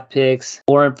draft picks,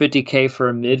 $450K for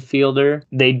a midfielder.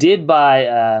 They did buy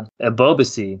a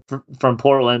Bobasi from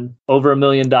Portland, over $1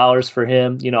 million for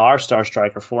him. Our star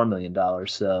striker, $4 million.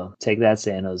 So take that,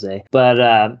 San Jose. But,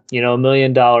 $1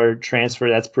 million transfer,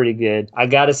 that's pretty good. I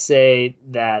got to say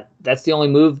that's the only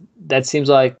move that seems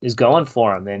like is going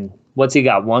for him. And what's he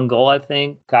got? 1 goal, I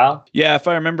think, Kyle? Yeah, if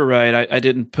I remember right, I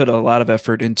didn't put a lot of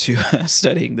effort into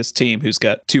studying this team who's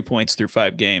got 2 points through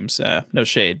 5 games. No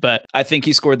shade. But I think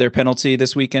he scored their penalty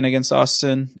this weekend against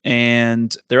Austin.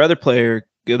 And their other player,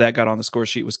 that got on the score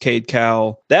sheet was Cade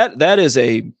Cowell. That is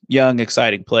a young,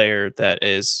 exciting player that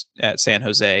is at San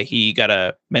Jose. He got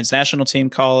a men's national team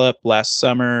call-up last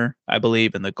summer, I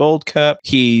believe, in the Gold Cup.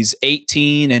 He's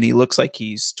 18, and he looks like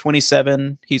he's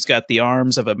 27. He's got the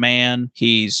arms of a man.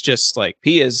 He's just like,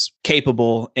 he is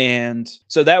capable. And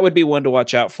so that would be one to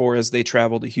watch out for as they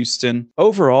travel to Houston.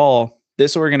 Overall,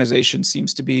 this organization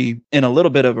seems to be in a little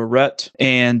bit of a rut.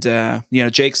 And,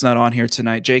 Jake's not on here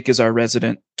tonight. Jake is our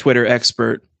resident Twitter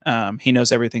expert. He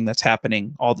knows everything that's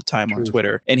happening all the time on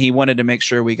Twitter. And he wanted to make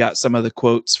sure we got some of the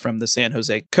quotes from the San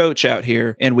Jose coach out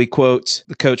here. And we quote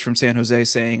the coach from San Jose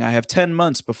saying, "I have 10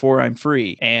 months before I'm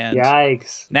free." And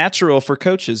yikes. Natural for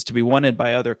coaches to be wanted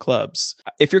by other clubs.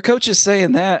 If your coach is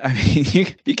saying that, I mean,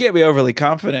 you can't be overly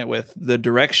confident with the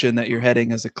direction that you're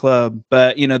heading as a club.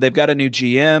 But, they've got a new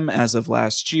GM as of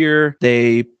last year.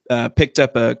 They picked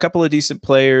up a couple of decent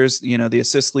players, the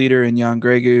assist leader in Jan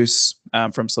Gregus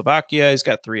from Slovakia. He's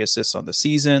got 3 assists on the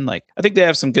season. I think they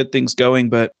have some good things going,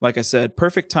 but like I said,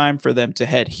 perfect time for them to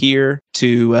head here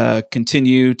to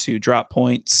continue to drop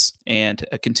points and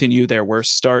continue their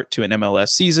worst start to an MLS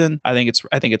season. I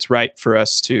think it's right for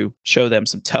us to show them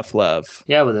some tough love.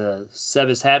 Yeah, with a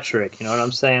Sebas hat trick, you know what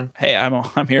I'm saying? Hey,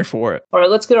 I'm here for it. All right,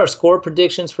 let's get our score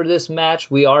predictions for this match.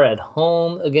 We are at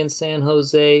home against San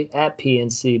Jose at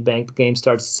PNC Bank. The game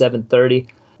starts at 7:30.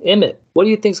 Emmett, what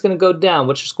do you think is going to go down?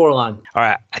 What's your score line? All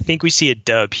right, I think we see a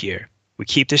dub here. We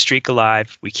keep the streak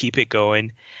alive. We keep it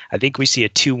going. I think we see a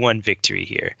 2-1 victory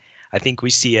here. I think we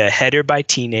see a header by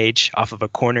Teenage off of a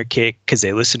corner kick because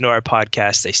they listened to our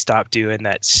podcast. They stopped doing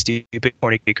that stupid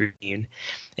corner kick routine.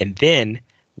 And then,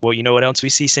 well, you know what else we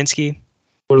see, Sinsky?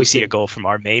 We see a goal from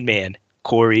our main man,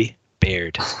 Corey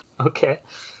Baird. Okay.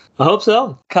 I hope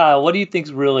so. Kyle, what do you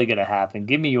think's really going to happen?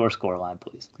 Give me your scoreline,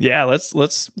 please. Yeah,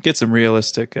 let's get some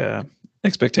realistic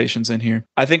expectations in here.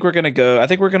 I think we're going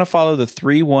to follow the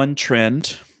 3-1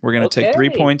 trend. We're going to take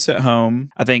 3 points at home.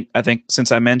 I think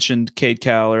since I mentioned Cade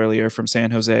Cowell earlier from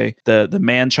San Jose, the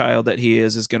man child that he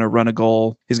is going to run a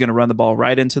goal. He's going to run the ball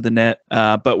right into the net.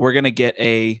 But we're going to get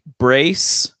a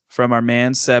brace from our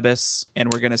man Sebas,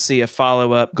 and we're going to see a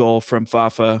follow-up goal from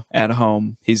Fafa at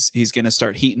home. He's going to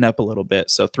start heating up a little bit.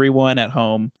 So 3-1 at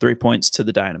home, 3 points to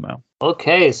the Dynamo.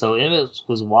 Okay, so Emmett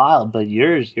was wild, but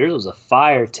yours was a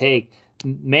fire take.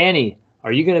 Manny,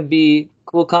 are you going to be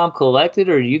cool, calm, collected,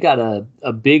 or you got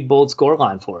a big, bold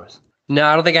scoreline for us? No,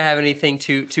 I don't think I have anything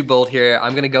too bold here.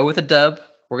 I'm going to go with a dub.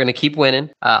 We're going to keep winning.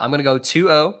 I'm going to go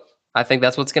 2-0. I think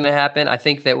that's what's going to happen. I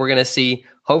think that we're going to see,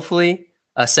 hopefully,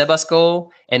 a Sebas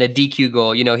goal and a DQ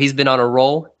goal. He's been on a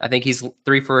roll. I think he's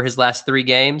 3 for his last 3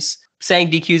 games.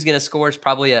 Saying DQ is going to score is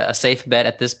probably a safe bet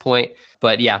at this point.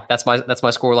 But yeah, that's my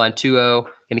scoreline, 2-0.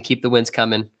 Going to keep the wins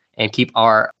coming and keep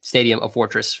our stadium a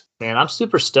fortress. Man, I'm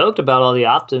super stoked about all the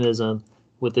optimism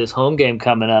with this home game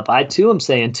coming up. I too am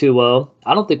saying 2-0.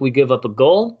 I don't think we give up a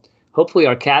goal. Hopefully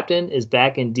our captain is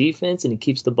back in defense and he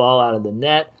keeps the ball out of the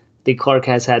net. I think Clark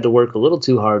has had to work a little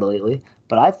too hard lately,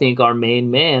 but I think our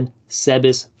main man,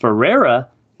 Sebas Ferreira,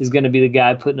 is going to be the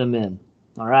guy putting them in.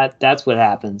 All right, that's what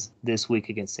happens this week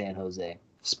against San Jose.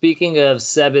 Speaking of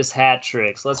Sebas hat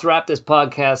tricks, let's wrap this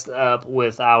podcast up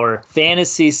with our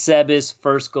fantasy Sebas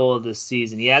first goal of the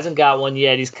season. He hasn't got one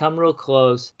yet. He's come real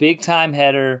close. Big time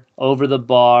header over the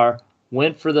bar,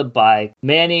 went for the bike.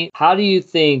 Manny, how do you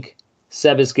think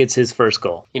Sebas gets his first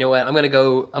goal? You know what? I'm gonna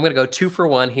go 2 for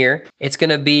 1 here. It's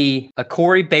gonna be a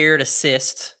Corey Baird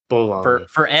assist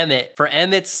for Emmett. For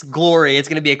Emmett's glory, it's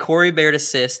gonna be a Corey Baird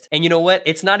assist. And you know what?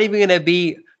 It's not even gonna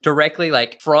be directly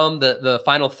from the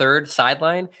final third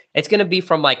sideline. It's gonna be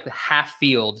from half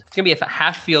field. It's gonna be a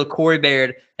half field Corey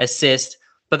Baird assist.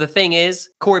 But the thing is,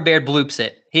 Corey Baird bloops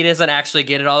it. He doesn't actually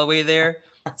get it all the way there.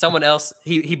 Someone else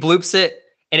he bloops it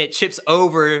and it chips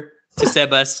over to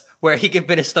Sebas, where he can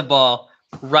finish the ball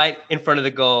right in front of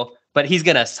the goal. But he's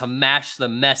going to smash the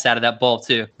mess out of that ball,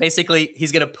 too. Basically,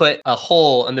 he's going to put a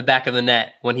hole in the back of the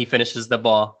net when he finishes the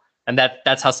ball. And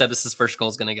that's how Sebas' first goal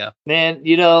is going to go. Man,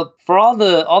 for all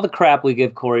the crap we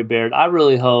give Corey Baird, I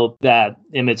really hope that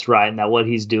Emmett's right and that what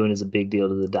he's doing is a big deal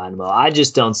to the Dynamo. I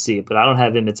just don't see it, but I don't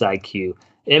have Emmett's IQ.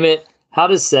 Emmett, how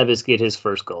does Sebas get his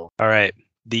first goal? All right.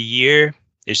 The year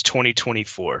is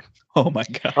 2024. Oh, my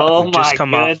God. Oh, We've my just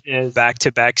come goodness. off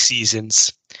back-to-back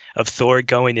seasons of Thor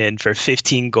going in for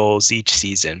 15 goals each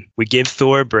season. We give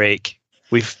Thor a break.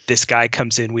 This guy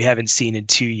comes in we haven't seen in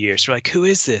 2 years. We're like, who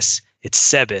is this? It's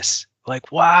Sebas. We're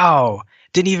like, wow.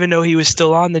 Didn't even know he was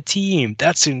still on the team.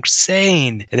 That's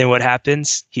insane. And then what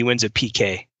happens? He wins a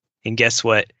PK. And guess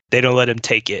what? They don't let him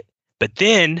take it. But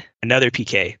then another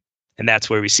PK. And that's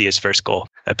where we see his first goal,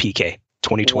 a PK,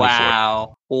 2024.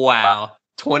 Wow.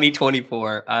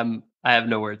 2024. I have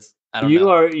no words. I don't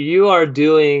know.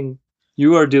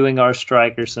 You are doing our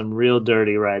striker some real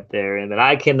dirty right there, and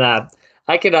I cannot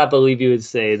believe you would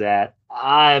say that.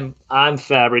 I'm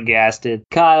flabbergasted.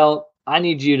 Kyle, I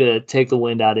need you to take the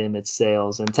wind out of Emmett's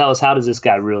sails and tell us, how does this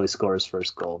guy really score his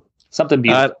first goal? Something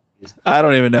beautiful. I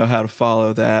don't even know how to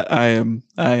follow that. I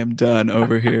am done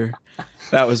over here.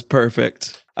 That was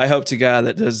perfect. I hope to God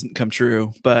that doesn't come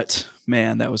true, but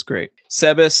man, that was great.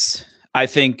 Sebas, I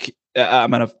think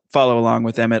I'm going to follow along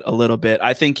with Emmett a little bit.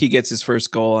 I think he gets his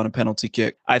first goal on a penalty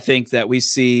kick. I think that we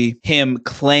see him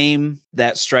claim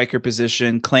that striker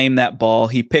position, claim that ball.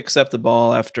 He picks up the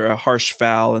ball after a harsh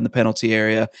foul in the penalty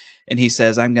area, and he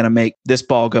says, I'm going to make this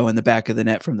ball go in the back of the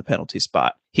net from the penalty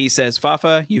spot. He says,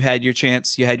 Fafa, you had your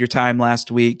chance. You had your time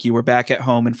last week. You were back at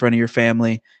home in front of your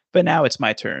family, but now it's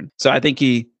my turn. So I think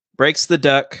he breaks the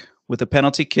duck with a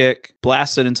penalty kick,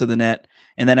 blasts it into the net,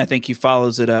 and then I think he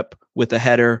follows it up with a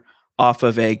header off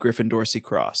of a Griffin Dorsey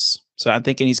cross. So I'm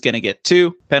thinking he's going to get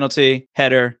 2, penalty,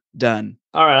 header, done.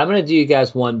 All right, I'm going to do you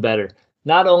guys one better.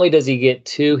 Not only does he get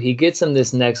 2, he gets him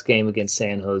this next game against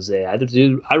San Jose.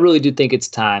 I really do think it's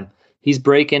time. He's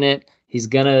breaking it. He's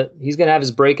gonna have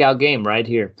his breakout game right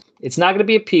here. It's not going to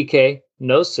be a PK.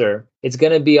 No, sir. It's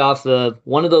going to be off of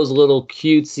one of those little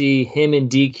cutesy, him and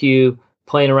DQ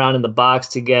playing around in the box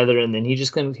together, and then he's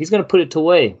going to put it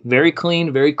away. Very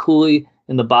clean, very coolly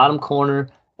in the bottom corner.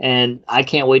 And I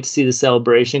can't wait to see the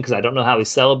celebration because I don't know how he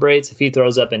celebrates. If he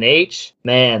throws up an H,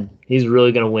 man, he's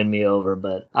really going to win me over.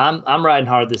 But I'm riding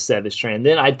hard this Sebas train.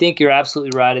 Then I think you're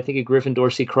absolutely right. I think a Griffin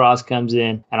Dorsey cross comes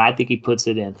in, and I think he puts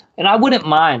it in. And I wouldn't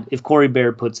mind if Corey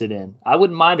Baird puts it in. I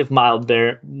wouldn't mind if Mild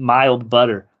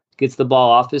Butter gets the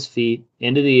ball off his feet,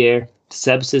 into the air, to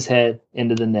Sebas' head,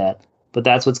 into the net. But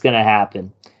that's what's going to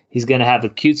happen. He's going to have a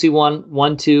cutesy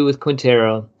 1-2 with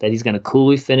Quintero that he's going to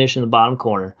coolly finish in the bottom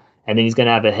corner. And then he's going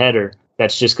to have a header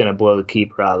that's just going to blow the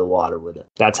keeper out of the water with it.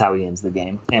 That's how he ends the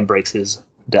game and breaks his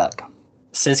duck.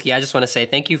 Sinsky, I just want to say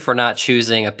thank you for not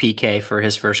choosing a PK for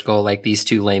his first goal like these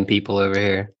two lame people over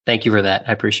here. Thank you for that.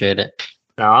 I appreciate it.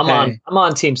 No, I'm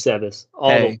on Team Sebas.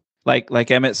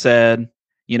 Like Emmett said,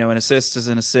 an assist is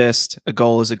an assist. A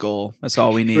goal is a goal. That's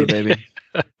all we need, baby.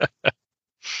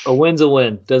 A win's a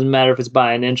win. Doesn't matter if it's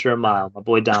by an inch or a mile. My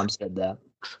boy Dom said that.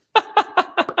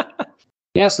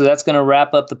 Yeah, so that's going to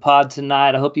wrap up the pod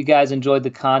tonight. I hope you guys enjoyed the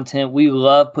content. We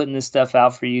love putting this stuff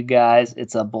out for you guys.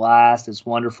 It's a blast. It's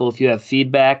wonderful. If you have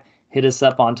feedback, hit us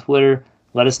up on Twitter.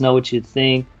 Let us know what you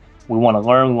think. We want to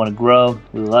learn. We want to grow.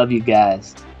 We love you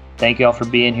guys. Thank you all for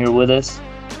being here with us.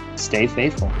 Stay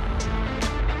faithful.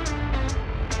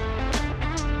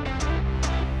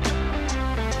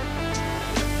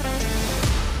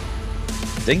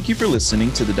 Thank you for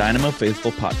listening to the Dynamo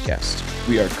Faithful podcast.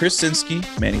 We are Chris Sinsky,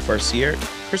 Manny Farcier,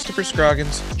 Christopher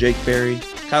Scroggins, Jake Berry,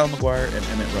 Kyle McGuire, and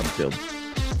Emmett Rumfield.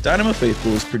 Dynamo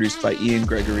Faithful is produced by Ian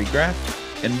Gregory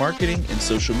Graff, and marketing and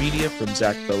social media from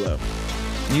Zach Bello.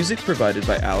 Music provided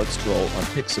by Alex Grohl on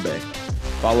Pixabay.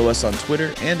 Follow us on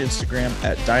Twitter and Instagram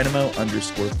at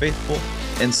Dynamo_Faithful,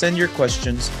 and send your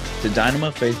questions to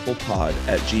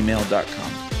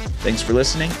dynamofaithfulpod@gmail.com. Thanks for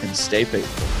listening, and stay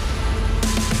faithful.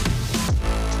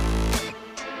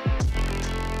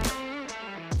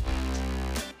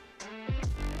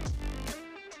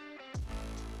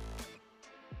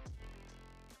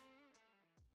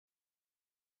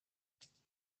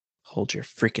 Hold your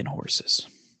freaking horses.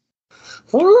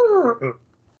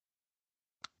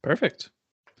 Perfect.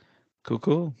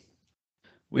 Cool.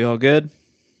 We all good?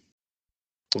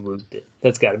 Blooped.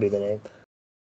 That's got to be the name.